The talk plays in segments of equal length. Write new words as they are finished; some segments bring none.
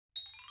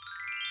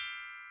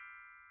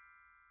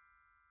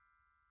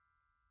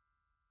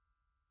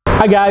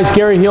Hi guys,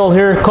 Gary Hill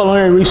here,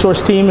 Culinary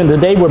Resource Team, and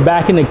today we're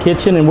back in the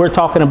kitchen and we're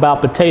talking about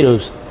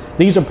potatoes.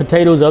 These are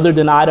potatoes other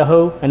than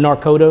Idaho and North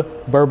Dakota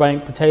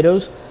Burbank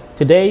potatoes.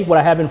 Today what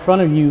I have in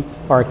front of you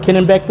are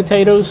Kennebec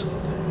potatoes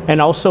and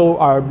also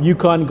our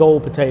Yukon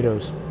Gold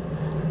potatoes.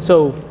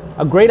 So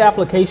a great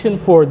application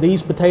for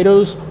these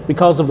potatoes,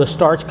 because of the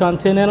starch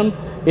content in them,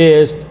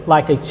 is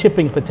like a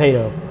chipping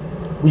potato.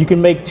 You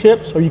can make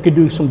chips or you could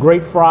do some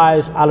great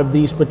fries out of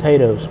these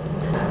potatoes.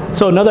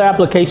 So another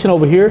application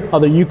over here are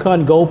the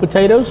Yukon Gold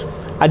potatoes.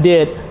 I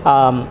did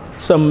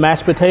some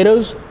mashed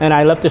potatoes and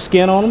I left the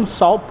skin on them,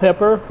 salt,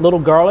 pepper, little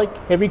garlic,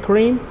 heavy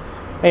cream,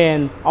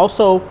 and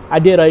also I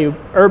did a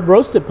herb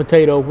roasted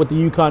potato with the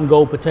Yukon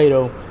Gold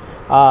potato,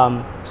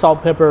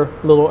 salt, pepper,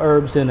 little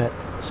herbs in it.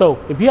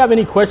 So if you have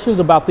any questions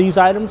about these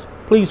items,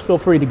 please feel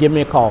free to give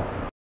me a call.